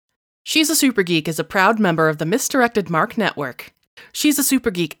She's a Super Geek is a proud member of the Misdirected Mark Network. She's a Super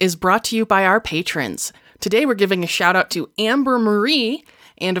Geek is brought to you by our patrons. Today we're giving a shout out to Amber Marie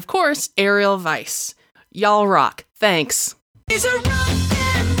and, of course, Ariel Weiss. Y'all rock. Thanks. She's a rock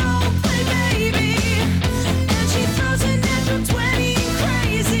and roll play baby, and she throws a natural 20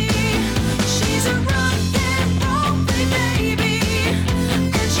 crazy. She's a rock and roll play baby,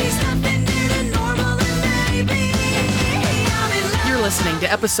 and she's nothing near the normal and maybe I'm in love. You're listening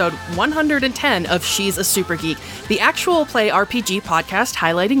to episode 110 of She's a Super Geek, the actual play RPG podcast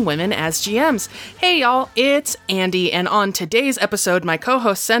highlighting women as GMs. Hey y'all, it's Andi, and on today's episode, my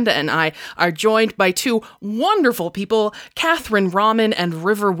co-host Senda and I are joined by two wonderful people, Ramen and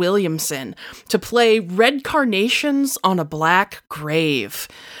River Williamson, to play Red Carnations on a Black Grave.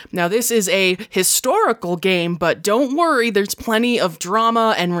 Now, this is a historical game, but don't worry, there's plenty of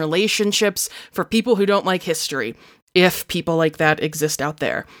drama and relationships for people who don't like history, if people like that exist out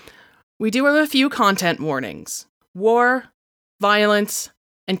there. We do have a few content warnings: war, violence,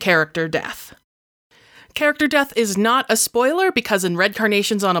 and character death. Character death is not a spoiler because in Red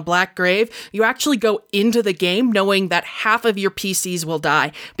Carnations on a Black Grave, you actually go into the game knowing that half of your PCs will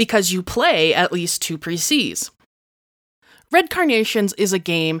die because you play at least 2 PCs. Red Carnations is a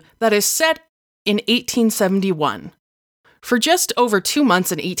game that is set in 1871. For just over 2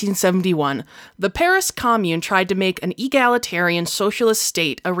 months in 1871, the Paris Commune tried to make an egalitarian socialist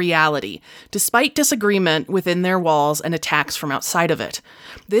state a reality, despite disagreement within their walls and attacks from outside of it.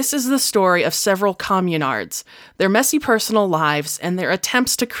 This is the story of several communards, their messy personal lives, and their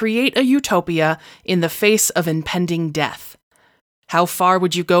attempts to create a utopia in the face of impending death. How far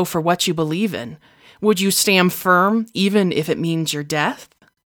would you go for what you believe in? Would you stand firm, even if it means your death?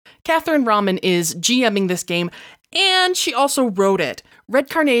 Ramen is GMing this game, and she also wrote it. Red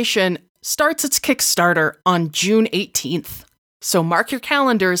Carnation starts its Kickstarter on June 18th. So mark your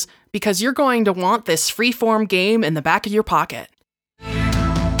calendars, because you're going to want this freeform game in the back of your pocket.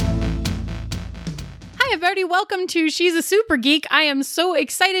 Hi, everybody. Welcome to She's a Super Geek. I am so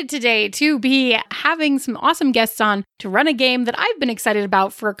excited today to be having some awesome guests on to run a game that I've been excited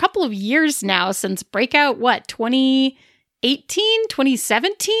about for a couple of years now, since Breakout, 2018,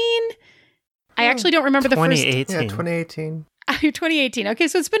 2017? I actually don't remember the first... 2018. Yeah, 2018. 2018. Okay,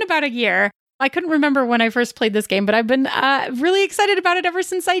 so it's been about a year. I couldn't remember when I first played this game, but I've been really excited about it ever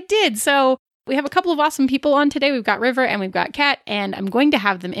since I did. So we have a couple of awesome people on today. We've got River and we've got Kat, and I'm going to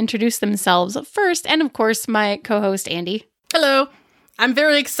have them introduce themselves first. And of course, my co-host, Andi. Hello. I'm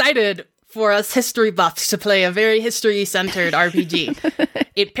very excited for us history buffs to play a very history-centered RPG.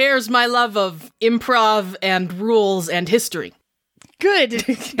 It pairs my love of improv and rules and history. Good.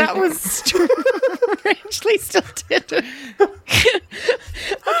 That was strangely stilted. Okay,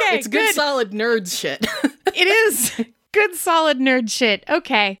 It's good, solid nerd shit. It is good, solid nerd shit.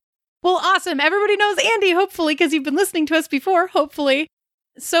 Okay. Well, awesome. Everybody knows Andi, hopefully, because you've been listening to us before, hopefully.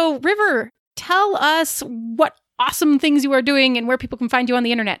 So, River, tell us what awesome things you are doing and where people can find you on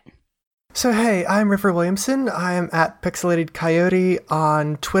the internet. So hey, I'm River Williamson. I am at Pixelated Coyote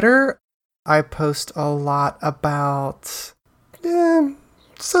on Twitter. I post a lot about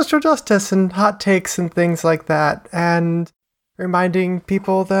social justice and hot takes and things like that, and reminding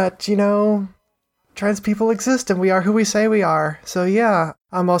people that, trans people exist and we are who we say we are. So yeah,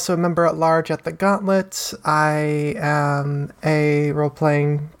 I'm also a member at large at the Gauntlet. I am a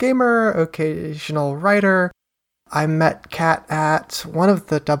role-playing gamer, occasional writer. I met Kat at one of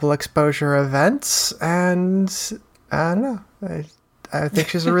the Double Exposure events, and I don't know, I think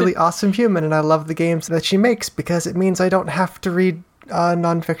she's a really awesome human, and I love the games that she makes because it means I don't have to read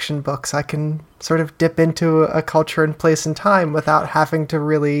nonfiction books. I can sort of dip into a culture and place and time without having to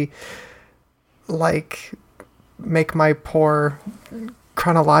really, make my poor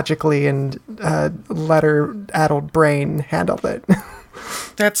chronologically and letter-addled brain handle it.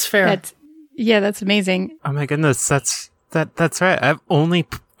 That's fair. That's amazing. Oh my goodness, that's right. I've only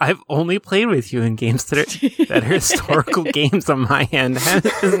played with you in games that are historical games on my end.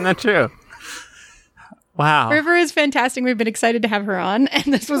 Isn't that true? Wow. River is fantastic. We've been excited to have her on, and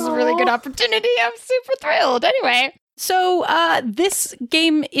this was a really good opportunity. I'm super thrilled. Anyway, so this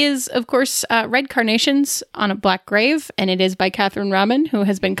game is, of course, Red Carnations on a Black Grave, and it is by Ramen, who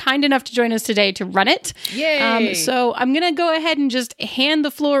has been kind enough to join us today to run it. Yay! So I'm going to go ahead and just hand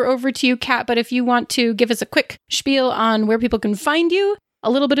the floor over to you, Kat, but if you want to give us a quick spiel on where people can find you, a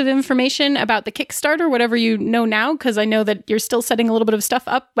little bit of information about the Kickstarter, whatever you know now, because I know that you're still setting a little bit of stuff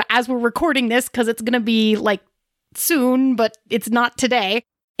up as we're recording this, because it's going to be soon, but it's not today.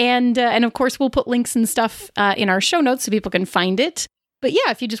 And of course, we'll put links and stuff in our show notes so people can find it. But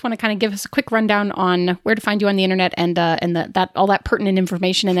yeah, if you just want to kind of give us a quick rundown on where to find you on the internet and that all that pertinent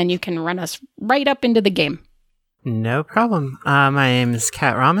information, and then you can run us right up into the game. No problem. My name is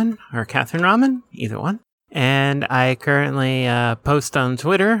Kat Ramen, or Catherine Ramen, either one. And I currently post on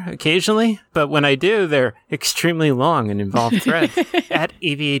Twitter occasionally, but when I do, they're extremely long and involved threads at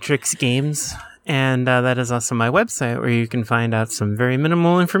Aviatrix Games. And that is also my website where you can find out some very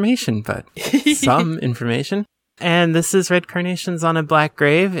minimal information, but some information. And this is Red Carnations on a Black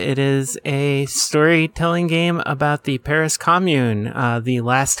Grave. It is a storytelling game about the Paris Commune, the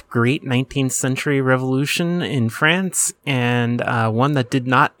last great 19th century revolution in France, and one that did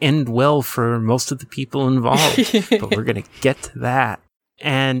not end well for most of the people involved. But we're going to get to that.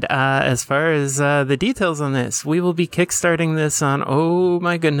 And as far as the details on this, we will be kickstarting this on, oh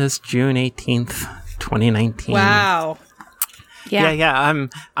my goodness, June 18th, 2019. Wow. Yeah.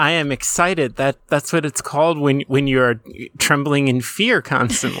 I am excited. That's what it's called when you're trembling in fear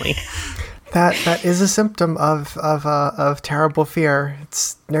constantly. That is a symptom of terrible fear.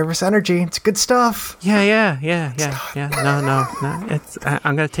 It's nervous energy. It's good stuff. Yeah. No. It's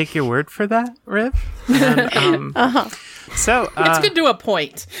I'm gonna take your word for that, Riv. And, So It's good to a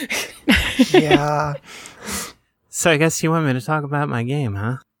point. Yeah. So I guess you want me to talk about my game,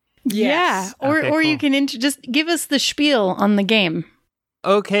 huh? Yes. Yeah, or Okay, you can just give us the spiel on the game.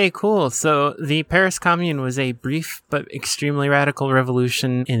 Okay, cool. So the Paris Commune was a brief but extremely radical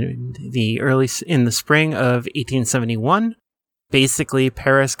revolution in the spring of 1871. Basically,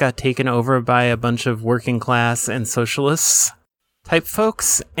 Paris got taken over by a bunch of working class and socialists type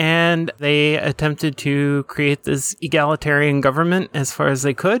folks, and they attempted to create this egalitarian government as far as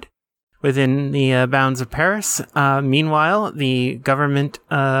they could within the bounds of Paris. Meanwhile, the government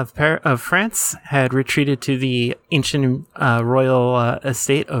of France had retreated to the ancient royal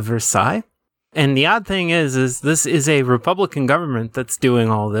estate of Versailles. And the odd thing is this is a Republican government that's doing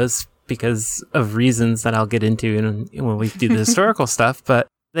all this because of reasons that I'll get into when we do the historical stuff. But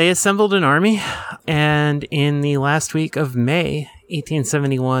they assembled an army, and in the last week of May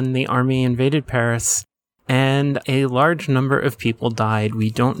 1871, the army invaded Paris, and a large number of people died. We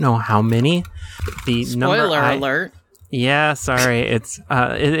don't know how many. Spoiler alert. Yeah, sorry. It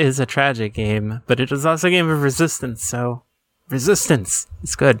is a tragic game, but it is also a game of resistance, so resistance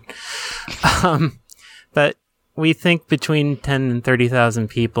is good. But we think between 10 and 30,000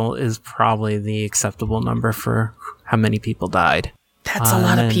 people is probably the acceptable number for how many people died. That's a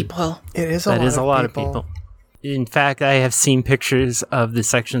lot of people. It is That is a lot of people. In fact, I have seen pictures of the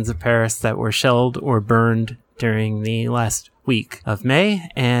sections of Paris that were shelled or burned during the last week of May,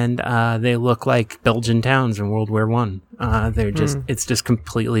 and they look like Belgian towns in World War I. It's just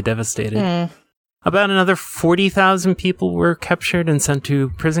completely devastated. About another 40,000 people were captured and sent to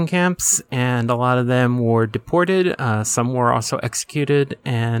prison camps, and a lot of them were deported. Some were also executed,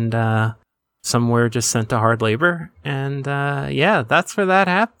 and some were just sent to hard labor. And that's where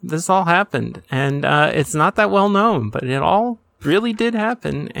this all happened. And it's not that well known, but it all really did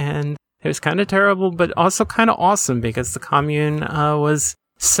happen. And it was kind of terrible, but also kind of awesome because the commune was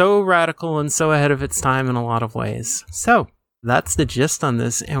so radical and so ahead of its time in a lot of ways. So that's the gist on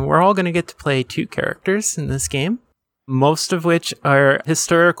this. And we're all going to get to play 2 characters in this game, most of which are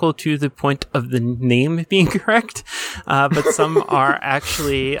historical to the point of the name being correct, but some are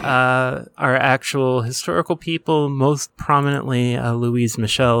actually actual historical people, most prominently Louise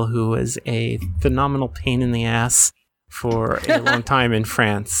Michel, who was a phenomenal pain in the ass for a long time in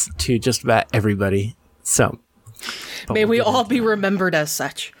France to just about everybody. So May we all be remembered as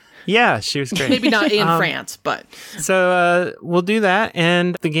such. Yeah, she was great. Maybe not in France, but... So we'll do that,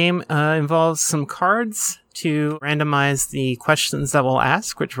 and the game involves some cards to randomize the questions that we'll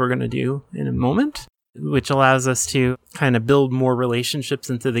ask, which we're going to do in a moment, which allows us to kind of build more relationships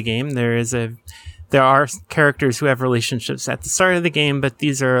into the game. There are characters who have relationships at the start of the game, but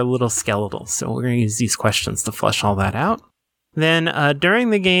these are a little skeletal, so we're going to use these questions to flesh all that out. Then during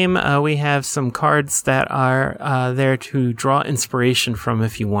the game, we have some cards that are there to draw inspiration from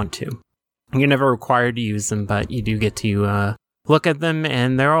if you want to. You're never required to use them, but you do get to look at them,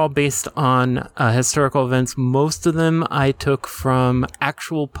 and they're all based on historical events. Most of them I took from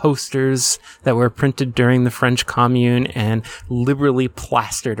actual posters that were printed during the French Commune and liberally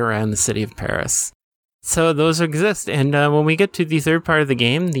plastered around the city of Paris. So those exist, and when we get to the third part of the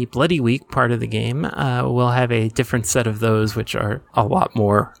game, the Bloody Week part of the game, we'll have a different set of those, which are a lot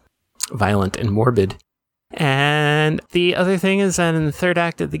more violent and morbid. And the other thing is that in the third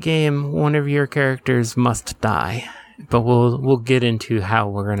act of the game, one of your characters must die. But we'll get into how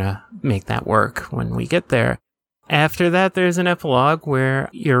we're going to make that work when we get there. After that, there's an epilogue where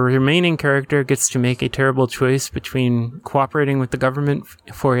your remaining character gets to make a terrible choice between cooperating with the government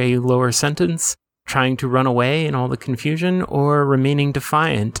for a lower sentence, trying to run away in all the confusion, or remaining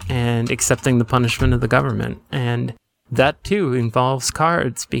defiant and accepting the punishment of the government. And that too involves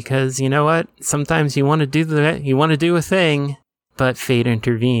cards, because you know what? Sometimes you want to do a thing, but fate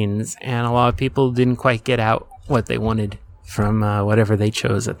intervenes, and a lot of people didn't quite get out what they wanted from whatever they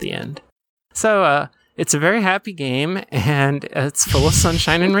chose at the end. So, it's a very happy game, and it's full of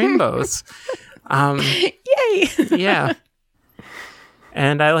sunshine and rainbows. Yay! Yeah.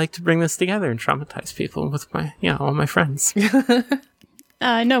 And I like to bring this together and traumatize people with all my friends.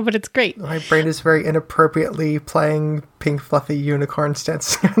 No, but it's great. My brain is very inappropriately playing Pink Fluffy Unicorn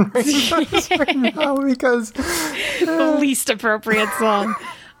Dancing on Rainbows right now because... The least appropriate song.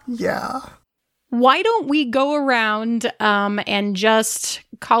 Yeah. Why don't we go around and just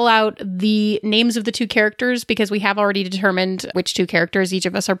call out the names of the two characters, because we have already determined which two characters each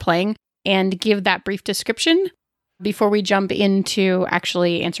of us are playing, and give that brief description before we jump into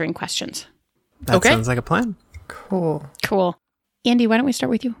actually answering questions. That sounds like a plan. Cool. Andy, why don't we start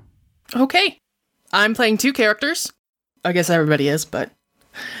with you? Okay. I'm playing two characters. I guess everybody is, but...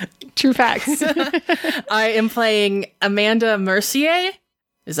 True facts. I am playing Amanda Mercier.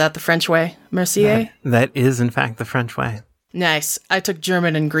 Is that the French way? Mercier? That is, in fact, the French way. Nice. I took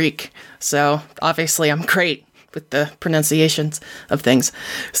German and Greek, so obviously I'm great with the pronunciations of things.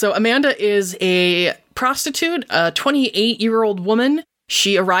 So Amanda is a prostitute, a 28-year-old woman.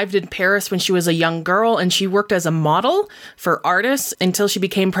 She arrived in Paris when she was a young girl, and she worked as a model for artists until she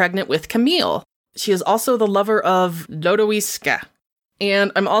became pregnant with Camille. She is also the lover of Lodoiska.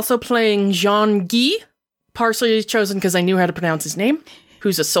 And I'm also playing Jean-Guy, partially chosen because I knew how to pronounce his name,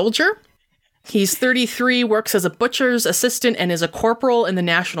 who's a soldier. He's 33, works as a butcher's assistant, and is a corporal in the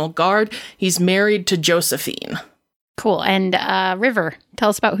National Guard. He's married to Josephine. Cool. And River, tell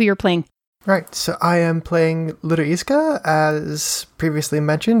us about who you're playing. Right, so I am playing Ludoiska, as previously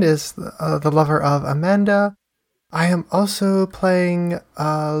mentioned, is the lover of Amanda. I am also playing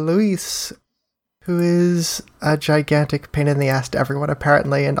Luis, who is a gigantic pain in the ass to everyone,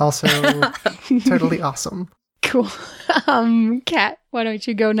 apparently, and also totally awesome. Cool. Kat, why don't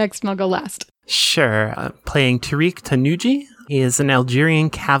you go next and I'll go last? Sure. Playing Tariq Tanuji. He is an Algerian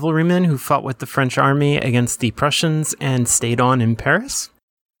cavalryman who fought with the French army against the Prussians and stayed on in Paris.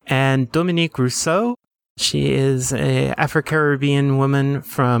 And Dominique Rousseau. She is an Afro-Caribbean woman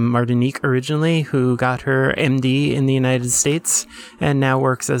from Martinique originally who got her MD in the United States and now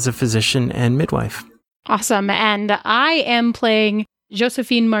works as a physician and midwife. Awesome. And I am playing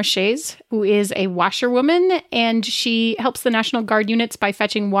Josephine Marchés, who is a washerwoman, and she helps the National Guard units by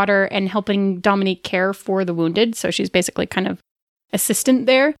fetching water and helping Dominique care for the wounded. So she's basically kind of assistant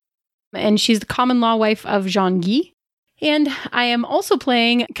there. And she's the common law wife of Jean-Guy. And I am also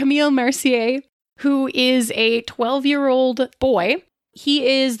playing Camille Mercier, who is a 12-year-old boy. He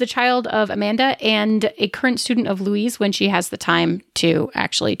is the child of Amanda and a current student of Louise when she has the time to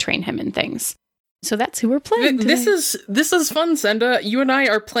actually train him in things. So that's who we're playing today. This is fun, Senda. You and I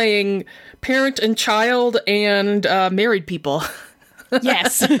are playing parent and child and married people.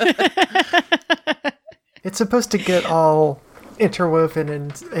 Yes. It's supposed to get all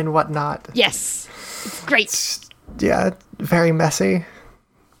interwoven and whatnot. Yes. It's great. Yeah, very messy.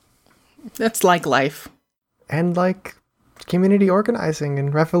 That's like life. And like community organizing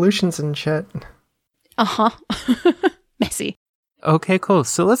and revolutions and shit. Uh-huh. Messy. Okay, cool.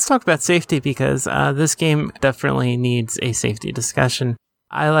 So let's talk about safety because this game definitely needs a safety discussion.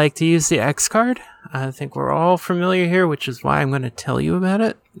 I like to use the X card. I think we're all familiar here, which is why I'm going to tell you about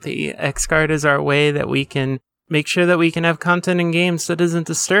it. The X card is our way that we can make sure that we can have content in games that isn't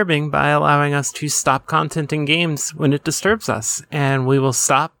disturbing by allowing us to stop content in games when it disturbs us. And we will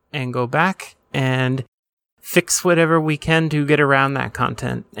stop and go back and fix whatever we can to get around that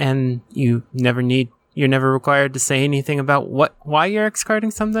content. And you're never required to say anything about why you're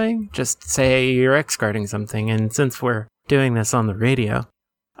X-carding something. Just say you're X-carding something. And since we're doing this on the radio,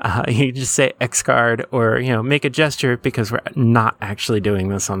 you just say X-card or, make a gesture because we're not actually doing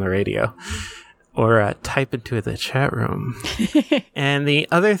this on the radio. Or type into the chat room. And the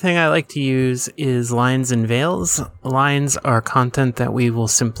other thing I like to use is lines and veils. Lines are content that we will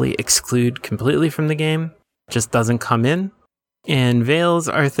simply exclude completely from the game. Just doesn't come in. And veils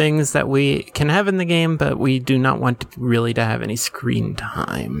are things that we can have in the game, but we do not want to have any screen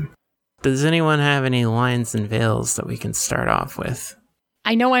time. Does anyone have any lines and veils that we can start off with?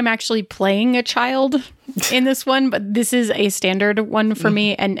 I know I'm actually playing a child in this one, but this is a standard one for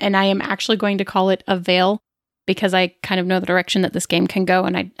me, and I am actually going to call it a veil because I kind of know the direction that this game can go,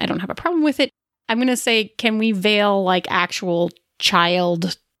 and I don't have a problem with it. I'm going to say, can we veil like actual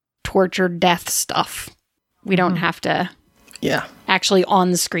child torture death stuff? We don't have to Yeah. actually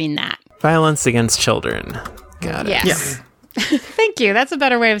on screen that. Violence against children. Got it. Yes. Thank you. That's a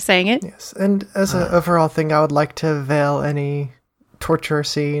better way of saying it. Yes, and as an overall thing, I would like to veil any torture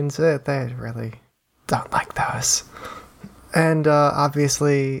scenes. They really don't like those. And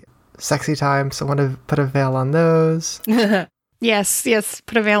obviously, sexy time, so I want to put a veil on those. Yes,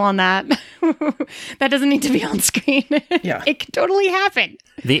 put a veil on that. That doesn't need to be on screen. Yeah. It can totally happen.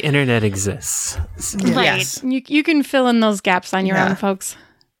 The internet exists. Right. Yes. You can fill in those gaps on your Yeah. own, folks.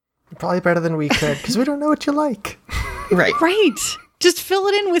 Probably better than we could, because we don't know what you like. Right. Right. Just fill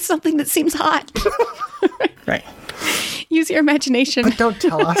it in with something that seems hot. Right. Use your imagination. But don't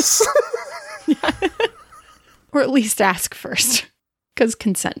tell us. Or at least ask first. Because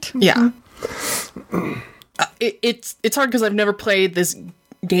consent. Yeah. It's hard because I've never played this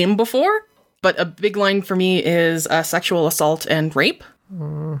game before, but a big line for me is sexual assault and rape.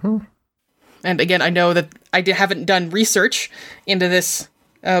 Mm-hmm. And again, I know that I haven't done research into this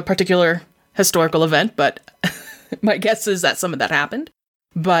particular historical event, but my guess is that some of that happened.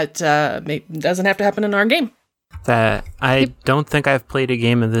 But it doesn't have to happen in our game. That I don't think I've played a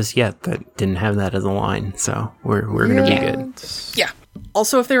game of this yet that didn't have that as a line, so we're gonna be good. Yeah.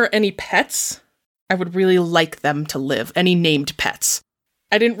 Also, if there are any pets, I would really like them to live. Any named pets.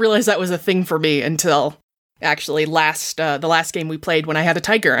 I didn't realize that was a thing for me until actually the last game we played when I had a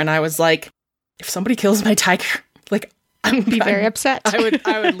tiger, and I was like, if somebody kills my tiger, like I'm Be very upset. I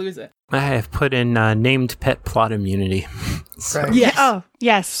would lose it. I have put in named pet plot immunity. So, Right. Yes. Oh,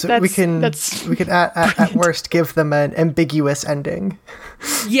 yes. So we can at worst give them an ambiguous ending.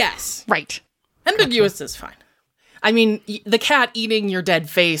 Yes. Right. Ambiguous is fine. I mean, the cat eating your dead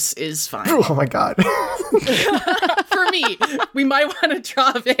face is fine. Oh my god. For me, we might want to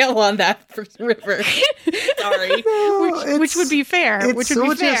draw a veil on that for River. Sorry. Which would be fair. Which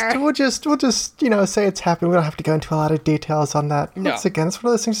would be fair. We'll just say it's happened. We don't have to go into a lot of details on that. No. Once again, it's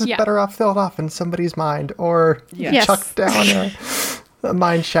one of those things that's Yeah. better off filled off in somebody's mind or Yes. chucked down a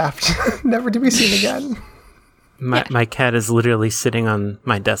mine shaft, never to be seen again. my cat is literally sitting on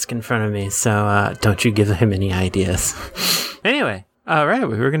my desk in front of me, so don't you give him any ideas. Anyway, all right,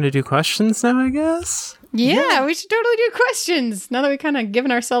 we were going to do questions now, I guess. Yeah, we should totally do questions now that we've kind of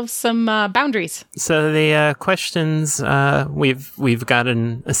given ourselves some boundaries. So the questions we've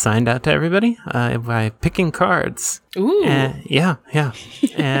gotten assigned out to everybody by picking cards. Ooh. Yeah.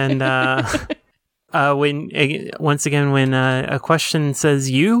 And once again, when a question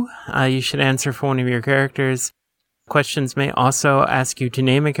says you should answer for one of your characters. Questions may also ask you to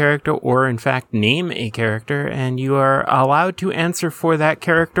name a character or, in fact, name a character, and you are allowed to answer for that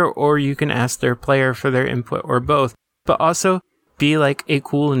character, or you can ask their player for their input, or both. But also, be like a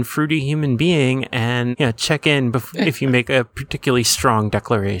cool and fruity human being and check in if you make a particularly strong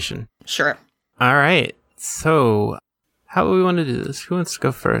declaration. Sure. All right. So, how do we want to do this? Who wants to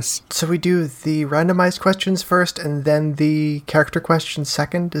go first? So we do the randomized questions first and then the character questions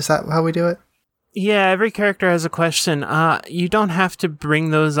second? Is that how we do it? Yeah, every character has a question. You don't have to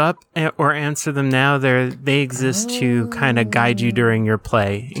bring those up or answer them now. They exist to kind of guide you during your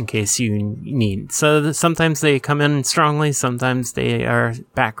play in case you need. So sometimes they come in strongly, sometimes they are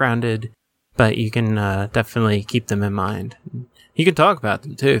backgrounded, but you can definitely keep them in mind. You can talk about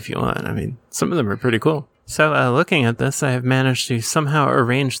them too if you want. I mean, some of them are pretty cool. So looking at this, I have managed to somehow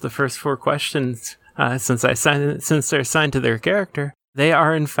arrange the first 4 questions since they're assigned to their character. They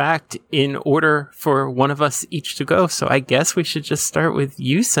are, in fact, in order for one of us each to go. So I guess we should just start with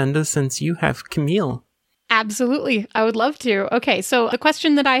you, Senda, since you have Camille. Absolutely. I would love to. Okay, so the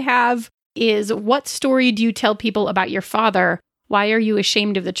question that I have is, what story do you tell people about your father? Why are you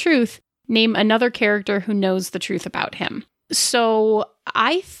ashamed of the truth? Name another character who knows the truth about him. So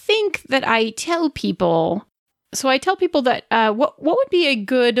I think that I tell people that what would be a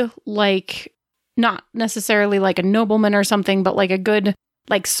good, like, not necessarily like a nobleman or something, but like a good,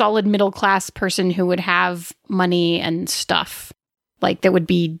 like solid middle class person who would have money and stuff, like that would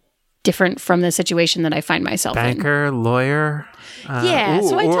be different from the situation that I find myself in. Banker, lawyer. Yeah,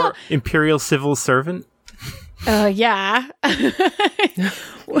 so I tell imperial civil servant. Yeah.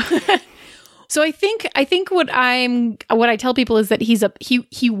 So I think what I tell people is that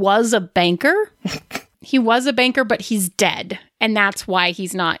he was a banker. He was a banker, but he's dead, and that's why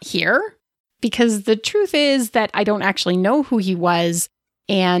he's not here. Because the truth is that I don't actually know who he was,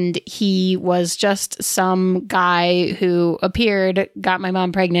 and he was just some guy who appeared, got my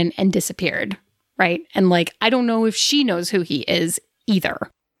mom pregnant, and disappeared, right? And, like, I don't know if she knows who he is either.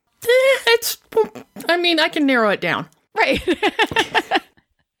 I can narrow it down. Right.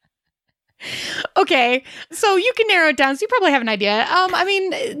 Okay, so you can narrow it down. So you probably have an idea.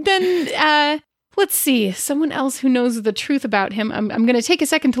 Let's see. Someone else who knows the truth about him. I'm going to take a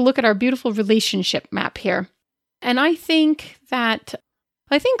second to look at our beautiful relationship map here. And I think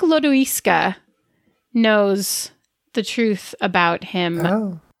Lodoiska knows the truth about him.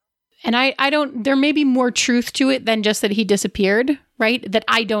 Oh. And I don't, there may be more truth to it than just that he disappeared, right? That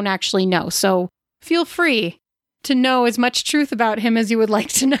I don't actually know. So feel free to know as much truth about him as you would like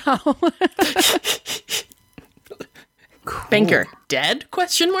to know. Banker, dead?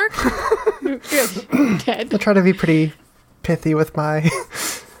 Question mark? Dead. I'll try to be pretty pithy with my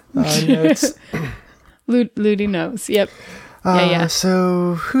notes. Ludi knows. Yep. Yeah.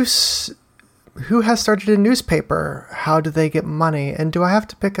 So who has started a newspaper? How do they get money? And do I have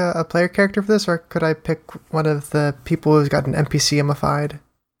to pick a player character for this, or could I pick one of the people who's got an NPC-imified?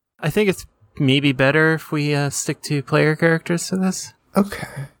 I think it's maybe better if we stick to player characters for this. Okay.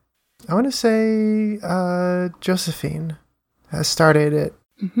 I want to say Josephine has started it.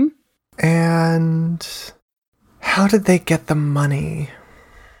 Mm-hmm. And how did they get the money?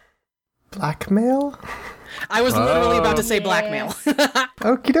 Blackmail? I was literally about to say blackmail.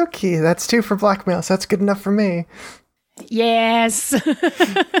 Okie dokie. That's 2 for blackmail, so that's good enough for me. Yes.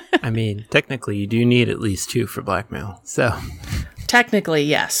 I mean, technically, you do need at least 2 for blackmail. So, Technically,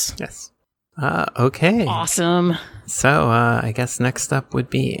 yes. yes. Okay. Awesome. So, I guess next up would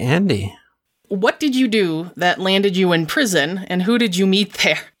be Andy. What did you do that landed you in prison, and who did you meet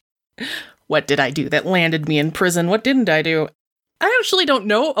there? What did I do that landed me in prison? What didn't I do? I actually don't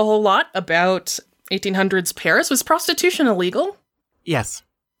know a whole lot about 1800s Paris. Was prostitution illegal? Yes.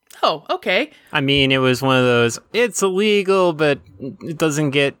 Oh, okay. I mean, it was one of those, it's illegal, but it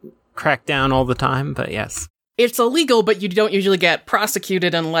doesn't get cracked down all the time, but yes. It's illegal, but you don't usually get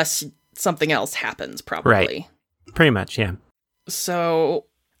prosecuted unless something else happens, probably. Right. Pretty much, yeah. So,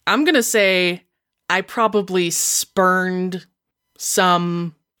 I'm gonna say I probably spurned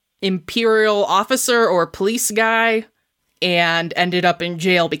some imperial officer or police guy and ended up in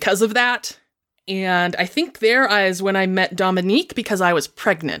jail because of that. And I think there is when I met Dominique because I was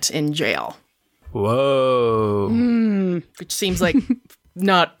pregnant in jail. Whoa. Which seems like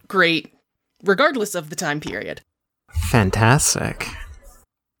not great, regardless of the time period. Fantastic.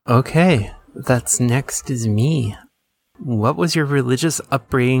 Okay, that's next is me. What was your religious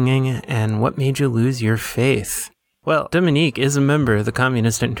upbringing and what made you lose your faith? Well, Dominique is a member of the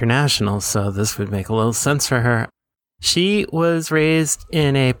Communist International, so this would make a little sense for her. She was raised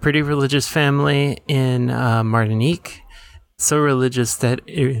in a pretty religious family in Martinique. So religious that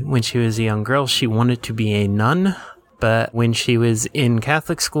when she was a young girl, she wanted to be a nun. But when she was in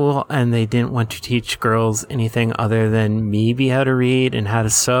Catholic school and they didn't want to teach girls anything other than maybe how to read and how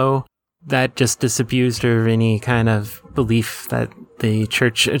to sew, that just disabused her of any kind of belief that the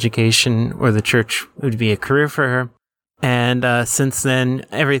church education or the church would be a career for her. And since then,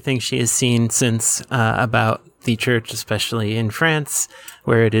 everything she has seen since about the church, especially in France,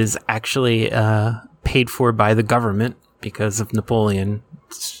 where it is actually paid for by the government because of Napoleon,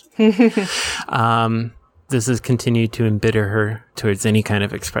 this has continued to embitter her towards any kind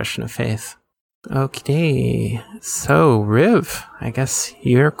of expression of faith. Okay, so Riv, I guess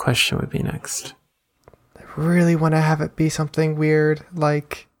your question would be next. I really want to have it be something weird,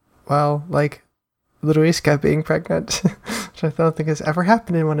 like Ludoviska being pregnant, which I don't think has ever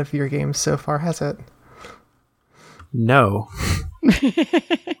happened in one of your games so far, has it? No.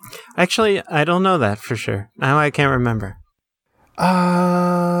 Actually, I don't know that for sure. Now I can't remember.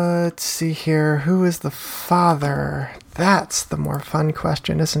 Let's see here. Who is the father? That's the more fun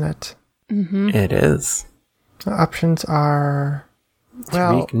question, isn't it? Mm-hmm. It is. The options are...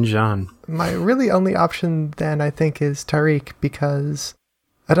 Well, Tariq and Jean. my really only option then, I think, is Tariq, because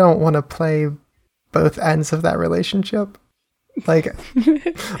I don't want to play both ends of that relationship. Like,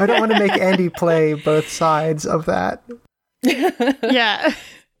 I don't want to make Andy play both sides of that. Yeah.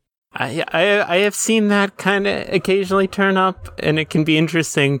 I have seen that kind of occasionally turn up, and it can be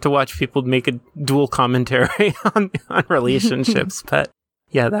interesting to watch people make a dual commentary on relationships, but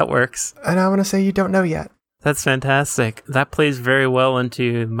yeah, that works. And I want to say you don't know yet. That's fantastic. That plays very well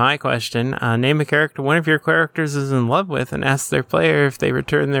into my question. Name a character one of your characters is in love with and ask their player if they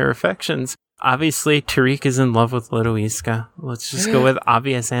return their affections. Obviously, Tariq is in love with Lodoiska. Let's just go with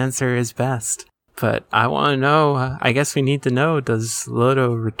obvious answer is best. But I want to know, I guess we need to know, does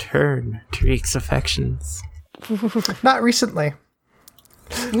Lodo return Tariq's affections? Not recently.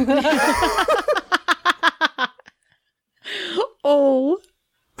 Oh.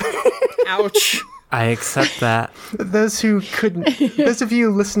 Ouch. I accept that. Those of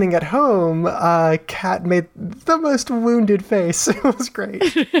you listening at home, Kat made the most wounded face. It was great.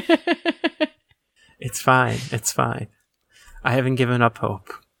 It's fine. It's fine. I haven't given up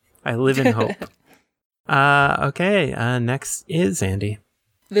hope. I live in hope. Okay. Next is Andy.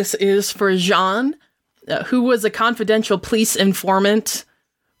 This is for Jean, who was a confidential police informant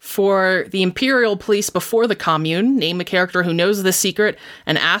for the Imperial Police before the Commune. Name a character who knows this secret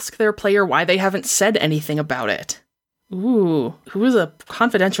and ask their player why they haven't said anything about it. Ooh, who was a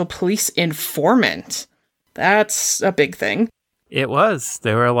confidential police informant? That's a big thing. It was.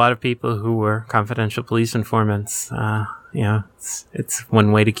 There were a lot of people who were confidential police informants. It's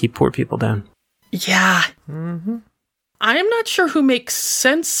one way to keep poor people down. Yeah. Mm-hmm. I'm not sure who makes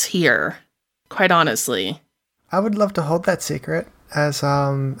sense here, quite honestly. I would love to hold that secret as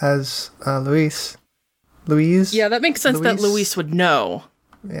Louise. Louise? Yeah, that makes sense that Louise would know.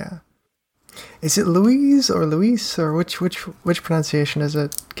 Yeah. Is it Louise or Luis, or which pronunciation is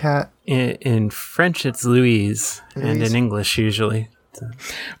it, Kat? In French, it's Louise, and in English, usually.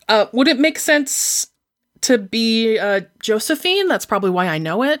 Would it make sense to be Josephine? That's probably why I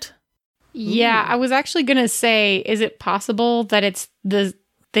know it. Yeah, I was actually going to say, is it possible that it's the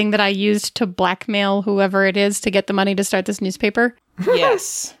thing that I used to blackmail whoever it is to get the money to start this newspaper?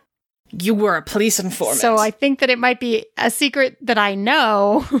 Yes. You were a police informant. So I think that it might be a secret that I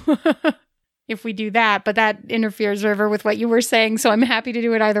know if we do that, but that interferes, River, with what you were saying, so I'm happy to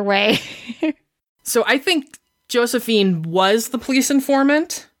do it either way. So I think Josephine was the police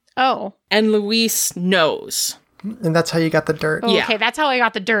informant. Oh. And Luis knows. And that's how you got the dirt. Oh, okay, that's how I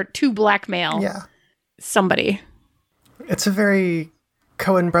got the dirt to blackmail somebody. It's a very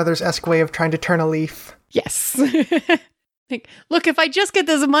Coen Brothers-esque way of trying to turn a leaf. Yes. Like, look, if I just get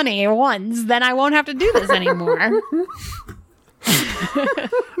this money once, then I won't have to do this anymore.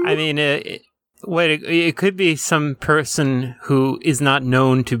 I mean, it could be some person who is not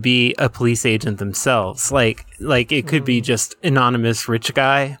known to be a police agent themselves. Like it could be just anonymous rich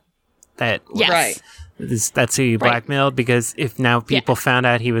guy that Right. That's who you blackmailed, because if now people found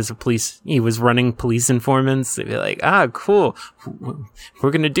out he was running police informants, they'd be like, cool,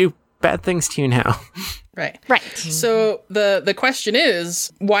 we're going to do bad things to you now. Right. Mm-hmm. So the question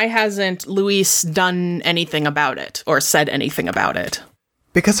is, why hasn't Luis done anything about it or said anything about it?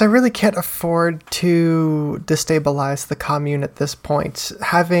 Because I really can't afford to destabilize the commune at this point.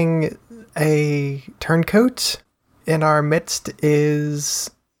 Having a turncoat in our midst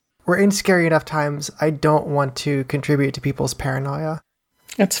we're in scary enough times. I don't want to contribute to people's paranoia.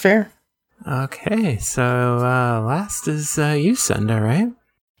 That's fair. Okay, so last is you, Senda, right?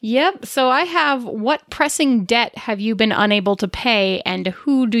 Yep, so I have, what pressing debt have you been unable to pay, and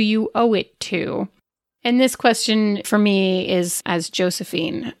who do you owe it to? And this question for me is as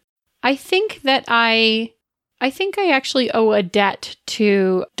Josephine. I think I actually owe a debt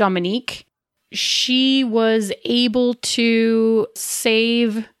to Dominique. She was able to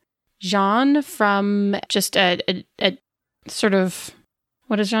save Jean from just a sort of,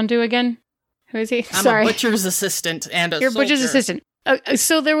 what does Jean do again? Who is he? I'm a butcher's assistant and a You're a soldier. butcher's assistant.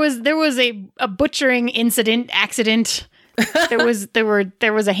 So there was a butchering accident. There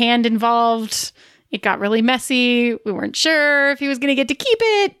was a hand involved. It got really messy. We weren't sure if he was going to get to keep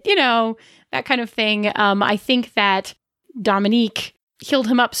it, that kind of thing. I think that Dominique healed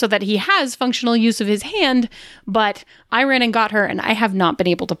him up so that he has functional use of his hand, but I ran and got her, and I have not been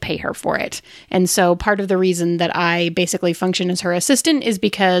able to pay her for it. And so part of the reason that I basically function as her assistant is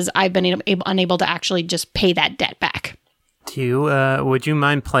because I've been unable to actually just pay that debt back. Would you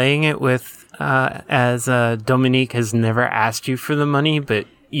mind playing it with, as Dominique has never asked you for the money, but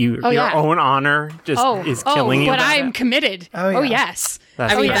your own honor is killing you? But I'm committed. Oh, yes.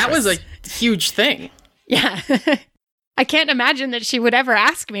 That was a huge thing. Yeah. I can't imagine that she would ever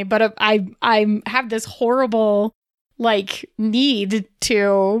ask me, but I have this horrible, need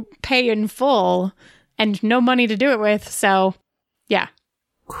to pay in full and no money to do it with. So, yeah.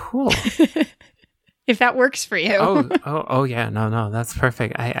 Cool. If that works for you. Oh, yeah. No, that's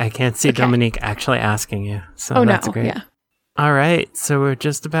perfect. I can't see Dominique actually asking you. So that's great. Yeah. All right. So we're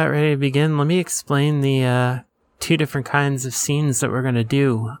just about ready to begin. Let me explain the two different kinds of scenes that we're going to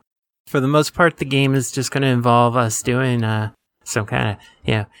do. For the most part, the game is just going to involve us doing some kind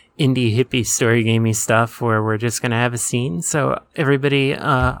of, indie hippie story gamey stuff where we're just going to have a scene. So everybody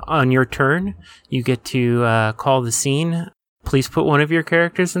on your turn, you get to call the scene. Please put one of your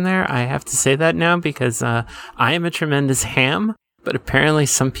characters in there. I have to say that now because I am a tremendous ham, but apparently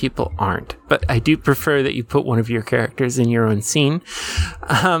some people aren't. But I do prefer that you put one of your characters in your own scene.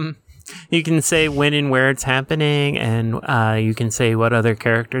 You can say when and where it's happening, and you can say what other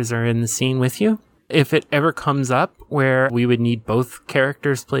characters are in the scene with you. If it ever comes up where we would need both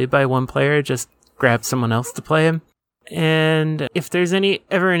characters played by one player, just grab someone else to play him. And if there's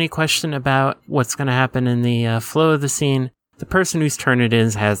ever any question about what's going to happen in the flow of the scene, the person whose turn it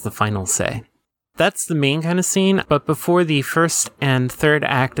is has the final say. That's the main kind of scene, but before the first and third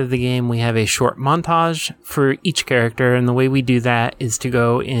act of the game, we have a short montage for each character, and the way we do that is to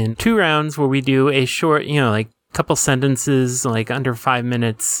go in 2 rounds where we do a short, like couple sentences, like under 5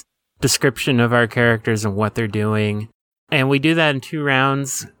 minutes, description of our characters and what they're doing. And we do that in 2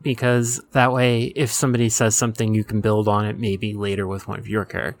 rounds because that way, if somebody says something, you can build on it maybe later with one of your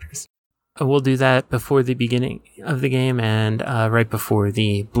characters. We'll do that before the beginning of the game and right before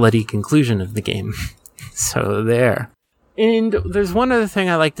the bloody conclusion of the game. So there. And there's one other thing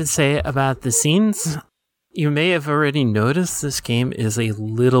I like to say about the scenes. You may have already noticed this game is a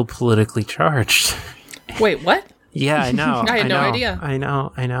little politically charged. Wait, what? Yeah, I know. I had no know, idea. I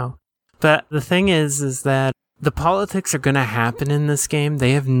know. But the thing is that the politics are going to happen in this game.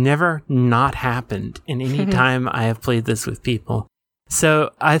 They have never not happened in any time I have played this with people.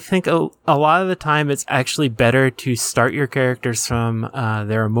 So I think a lot of the time it's actually better to start your characters from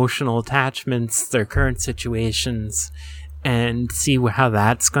their emotional attachments, their current situations, and see how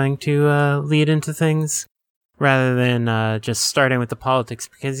that's going to lead into things, rather than just starting with the politics.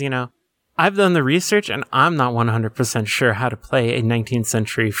 Because, I've done the research and I'm not 100% sure how to play a 19th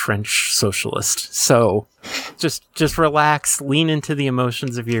century French socialist. So just relax, lean into the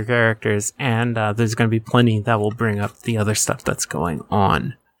emotions of your characters, and there's going to be plenty that will bring up the other stuff that's going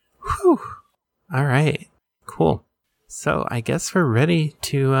on. Whew. All right. Cool. So I guess we're ready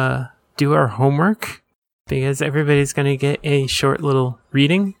to do our homework, because everybody's going to get a short little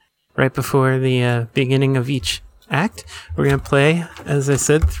reading right before the beginning of each act. We're going to play, as I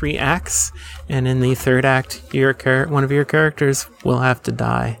said, 3 acts, and in the third act, one of your characters will have to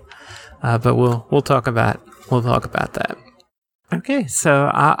die. But we'll talk about that. Okay,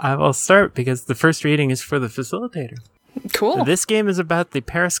 so I will start because the first reading is for the facilitator. Cool. So this game is about the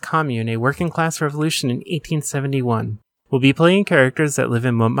Paris Commune, a working class revolution in 1871. We'll be playing characters that live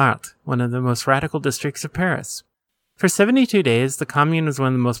in Montmartre, one of the most radical districts of Paris. For 72 days, the Commune was one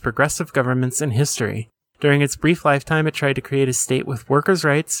of the most progressive governments in history. During its brief lifetime, it tried to create a state with workers'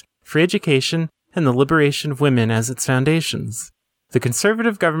 rights, free education, and the liberation of women as its foundations. The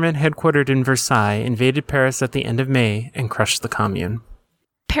conservative government headquartered in Versailles invaded Paris at the end of May and crushed the Commune.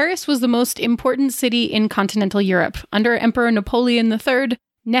 Paris was the most important city in continental Europe. Under Emperor Napoleon III,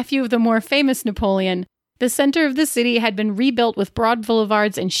 nephew of the more famous Napoleon, the center of the city had been rebuilt with broad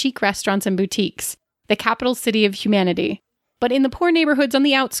boulevards and chic restaurants and boutiques, the capital city of humanity. But in the poor neighborhoods on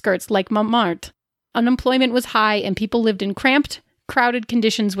the outskirts, like Montmartre, unemployment was high and people lived in cramped, crowded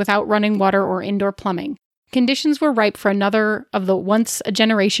conditions without running water or indoor plumbing. Conditions were ripe for another of the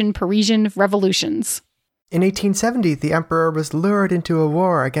once-a-generation Parisian revolutions. In 1870, the emperor was lured into a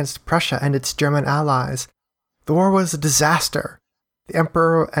war against Prussia and its German allies. The war was a disaster. The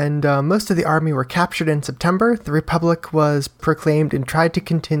emperor and most of the army were captured in September. The Republic was proclaimed and tried to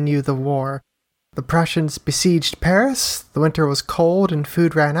continue the war. The Prussians besieged Paris. The winter was cold and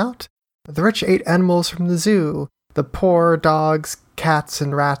food ran out. The rich ate animals from the zoo, the poor dogs, cats,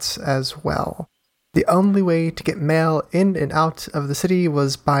 and rats as well. The only way to get mail in and out of the city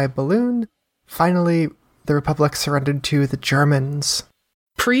was by balloon. Finally, the Republic surrendered to the Germans.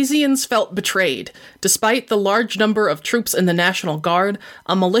 Parisians felt betrayed. Despite the large number of troops in the National Guard,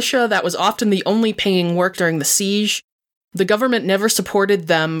 a militia that was often the only paying work during the siege, the government never supported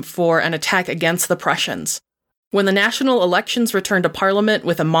them for an attack against the Prussians. When the national elections returned to parliament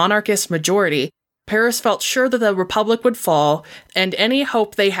with a monarchist majority, Paris felt sure that the Republic would fall, and any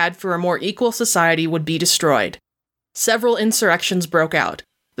hope they had for a more equal society would be destroyed. Several insurrections broke out.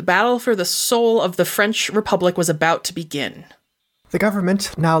 The battle for the soul of the French Republic was about to begin. The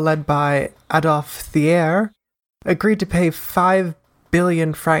government, now led by Adolphe Thiers, agreed to pay 5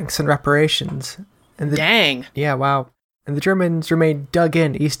 billion francs in reparations. And Dang. Yeah, wow. And the Germans remained dug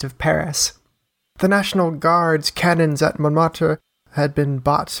in east of Paris. The National Guard's cannons at Montmartre had been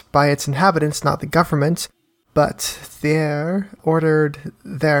bought by its inhabitants, not the government, but Thiers ordered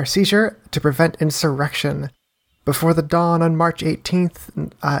their seizure to prevent insurrection. Before the dawn on March 18th,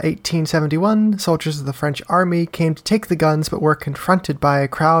 1871, soldiers of the French army came to take the guns but were confronted by a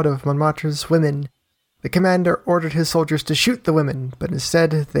crowd of Montmartre's women. The commander ordered his soldiers to shoot the women, but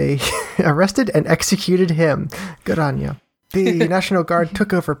instead they arrested and executed him. Good on you. The National Guard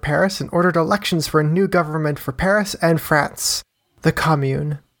took over Paris and ordered elections for a new government for Paris and France, the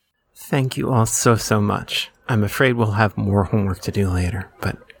Commune. Thank you all so much. I'm afraid we'll have more homework to do later,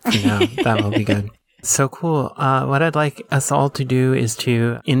 but for now, that will be good. So cool. What I'd like us all to do is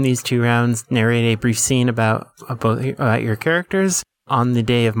to, in these 2 rounds, narrate a brief scene about your characters on the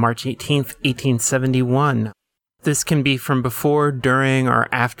day of March 18th, 1871. This can be from before, during, or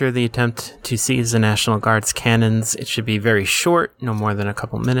after the attempt to seize the National Guard's cannons. It should be very short, no more than a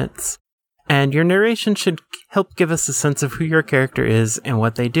couple minutes. And your narration should help give us a sense of who your character is and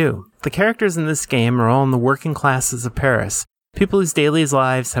what they do. The characters in this game are all in the working classes of Paris, people whose daily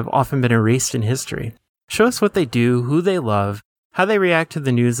lives have often been erased in history. Show us what they do, who they love, how they react to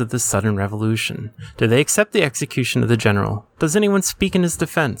the news of this sudden revolution. Do they accept the execution of the general? Does anyone speak in his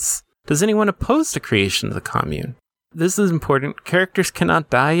defense? Does anyone oppose the creation of the commune? This is important. Characters cannot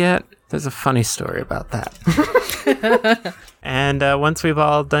die yet. There's a funny story about that. And once we've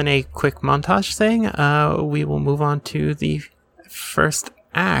all done a quick montage thing, we will move on to the first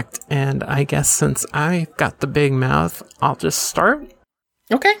act. And I guess since I've got the big mouth, I'll just start.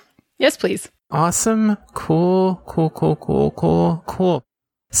 Okay. Yes, please. Awesome. Cool.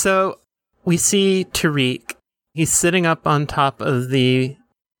 So we see Tariq. He's sitting up on top of the...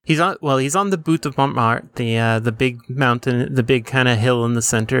 He's on the Butte de Montmartre, the big mountain, the big kind of hill in the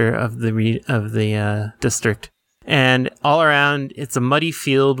center of the district. And all around, it's a muddy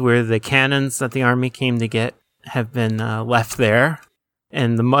field where the cannons that the army came to get have been left there.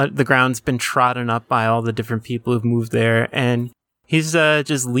 And the ground's been trodden up by all the different people who've moved there. And he's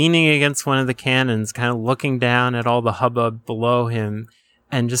just leaning against one of the cannons, kind of looking down at all the hubbub below him,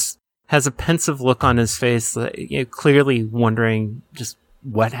 and just has a pensive look on his face, clearly wondering just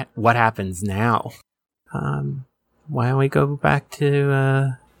what happens now. Why don't we go back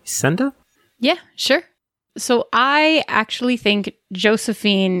to Senda? Yeah, sure. So I actually think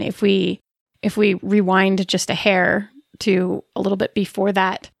Josephine, if we rewind just a hair to a little bit before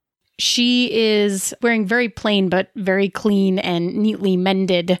that, she is wearing very plain but very clean and neatly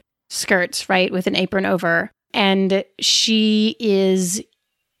mended skirts, right, with an apron over. And she is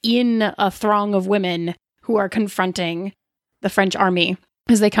in a throng of women who are confronting the French army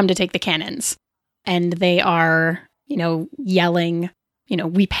as they come to take the cannons. And they are, yelling,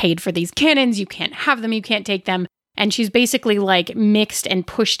 we paid for these cannons, you can't have them, you can't take them. And she's basically like mixed and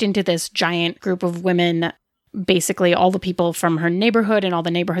pushed into this giant group of women, basically all the people from her neighborhood and all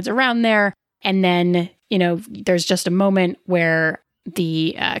the neighborhoods around there. And then, there's just a moment where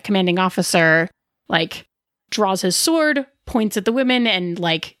the commanding officer draws his sword, points at the women and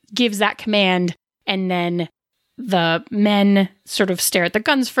gives that command. And then the men sort of stare at the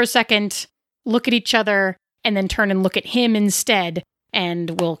guns for a second, look at each other, and then turn and look at him instead,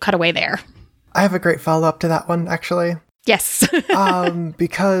 and we'll cut away there. I have a great follow-up to that one, actually. Yes.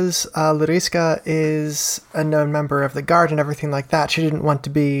 Because Lariska is a known member of the Guard and everything like that, she didn't want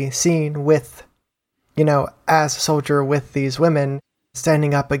to be seen with, as a soldier with these women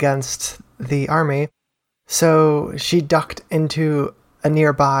standing up against the army. So she ducked into a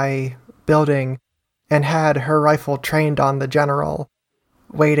nearby building and had her rifle trained on the general,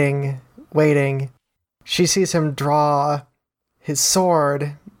 waiting. She sees him draw his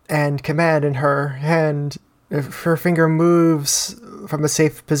sword and command in her hand. Her finger moves from a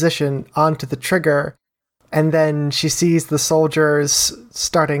safe position onto the trigger, and then she sees the soldiers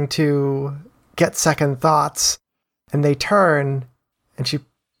starting to get second thoughts, and they turn, and she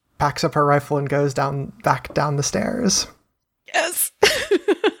packs up her rifle and goes back down the stairs. Yes.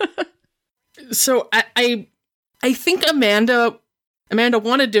 So I think Amanda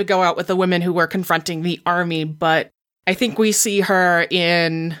wanted to go out with the women who were confronting the army, but I think we see her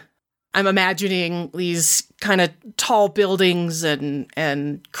in, I'm imagining these kind of tall buildings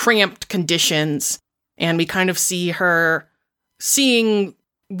and cramped conditions, and we kind of see her seeing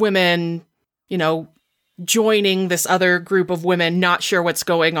women, joining this other group of women, not sure what's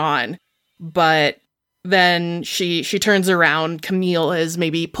going on, but then she turns around. Camille is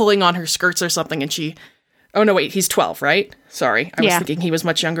maybe pulling on her skirts or something, and oh no, wait, he's 12, right? Sorry, I was thinking he was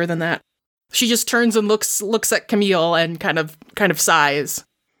much younger than that. She just turns and looks at Camille and kind of sighs.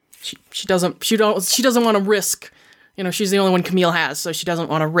 She doesn't want to risk, she's the only one Camille has, so she doesn't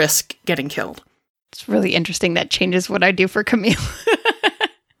want to risk getting killed. It's really interesting. That changes what I do for Camille.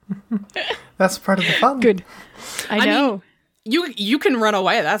 That's part of the fun. Good. I know. Mean, you can run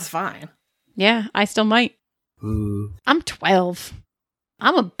away. That's fine. Yeah, I still might. Ooh. I'm 12.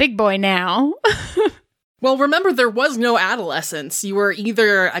 I'm a big boy now. Well, remember, there was no adolescence. You were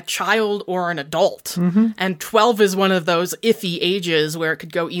either a child or an adult. Mm-hmm. And 12 is one of those iffy ages where it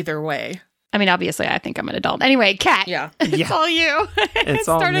could go either way. I mean, obviously, I think I'm an adult. Anyway, Kat. Yeah. It's all you. It's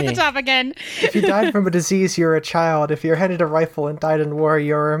all Start me. at the top again. If you died from a disease, you're a child. If you're headed a rifle and died in war,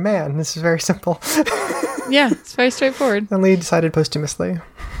 you're a man. This is very simple. Yeah, it's very straightforward. And Lee decided posthumously.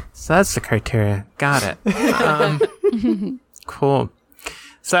 So that's the criteria. Got it. Cool.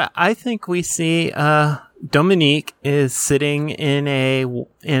 So I think we see Dominique is sitting in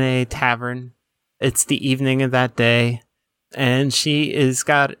a tavern, It's the evening of that day, and she is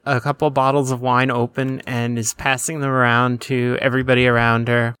got a couple bottles of wine open and is passing them around to everybody around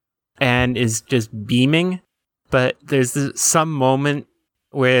her and is just beaming. But there's some moment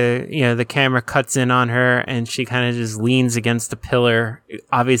where, the camera cuts in on her and she kind of just leans against a pillar,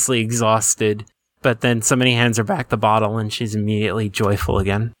 obviously exhausted. But then somebody hands her back the bottle and she's immediately joyful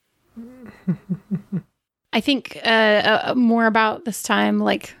again. I think more about this time,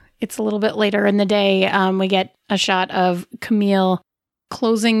 like it's a little bit later in the day. We get a shot of Camille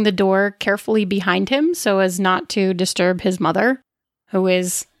closing the door carefully behind him so as not to disturb his mother, who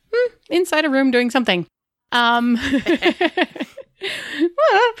is inside a room doing something. As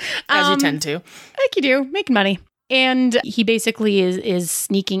you tend to. Like you do, making money. And he basically is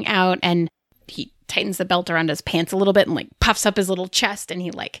sneaking out, and he tightens the belt around his pants a little bit and like puffs up his little chest, and he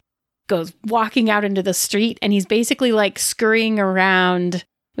like goes walking out into the street, and he's basically like scurrying around.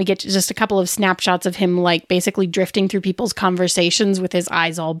 We get just a couple of snapshots of him like basically drifting through people's conversations with his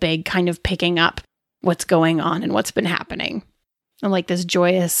eyes all big, kind of picking up what's going on and what's been happening. And like this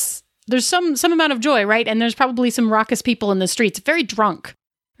joyous, there's some amount of joy, right? And there's probably some raucous people in the streets, very drunk,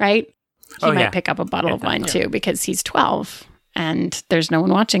 right? He might pick up a bottle of wine too, because he's 12 and there's no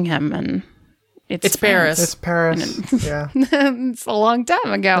one watching him, and it's Paris. It's Paris. Yeah. It's a long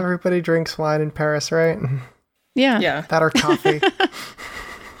time ago. Everybody drinks wine in Paris, right? Yeah. That or coffee.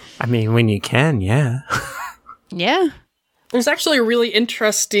 I mean, when you can, yeah. Yeah. There's actually a really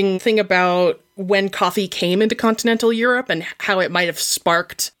interesting thing about when coffee came into continental Europe and how it might have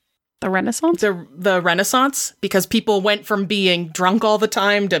sparked The Renaissance? the Renaissance, because people went from being drunk all the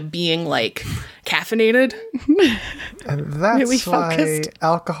time to being like caffeinated. And that's Really why focused.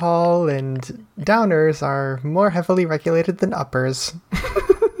 alcohol and downers are more heavily regulated than uppers.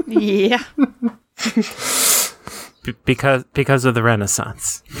 Yeah. Because of the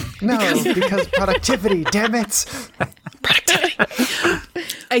Renaissance. No, because productivity, damn it. Productivity.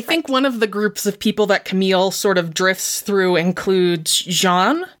 I think one of the groups of people that Camille sort of drifts through includes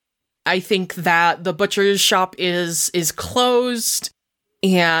Jean. I think that the butcher's shop is closed,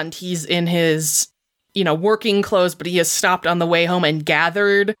 and he's in his, working clothes, but he has stopped on the way home and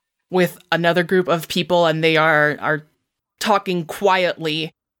gathered with another group of people, and they are talking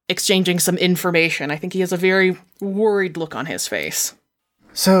quietly, exchanging some information. I think he has a very worried look on his face.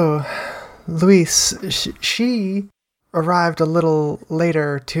 So, Luis, she arrived a little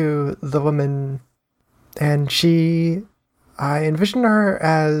later to the woman, and I envision her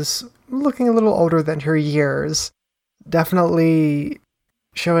as looking a little older than her years. Definitely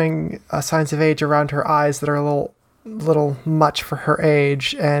showing signs of age around her eyes that are a little much for her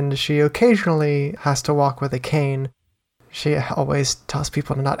age, and she occasionally has to walk with a cane. She always tells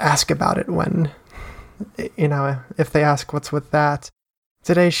people to not ask about it when, if they ask what's with that.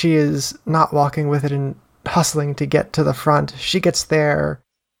 Today she is not walking with it and hustling to get to the front. She gets there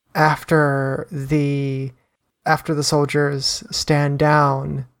after the soldiers stand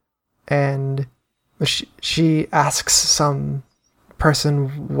down, and she asks some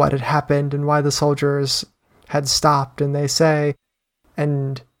person what had happened and why the soldiers had stopped, and they say,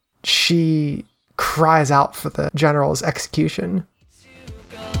 and she cries out for the general's execution.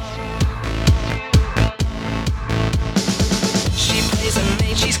 She plays a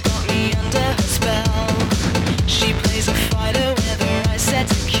maid, she's got me under her spell. She plays a fighter with her eyes set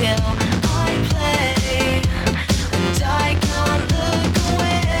to kill. I play, and I can't look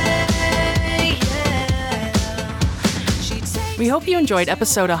away, yeah. She takes We hope you enjoyed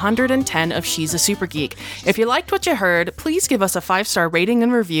episode 110 of She's a Super Geek. If you liked what you heard, please give us a 5-star rating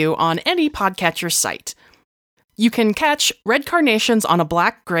and review on any podcatcher site. You can catch Red Carnations on a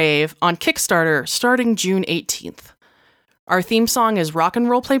Black Grave on Kickstarter starting June 18th. Our theme song is Rock and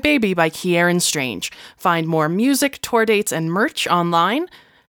Roll Play Baby by Kieran Strange. Find more music, tour dates, and merch online,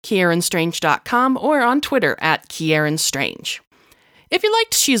 kieranstrange.com, or on Twitter at kieranstrange. If you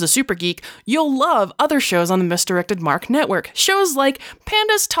liked She's a Super Geek, you'll love other shows on the Misdirected Mark Network. Shows like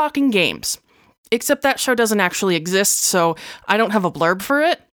Pandas Talking Games. Except that show doesn't actually exist, so I don't have a blurb for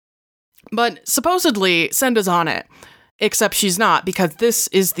it. But supposedly, Senda's on it. Except she's not, because this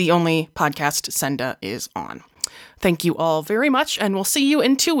is the only podcast Senda is on. Thank you all very much, and we'll see you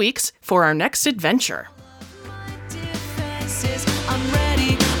in 2 weeks for our next adventure. my defenses. I'm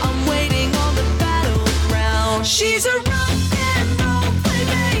ready, I'm waiting on the battleground. She's a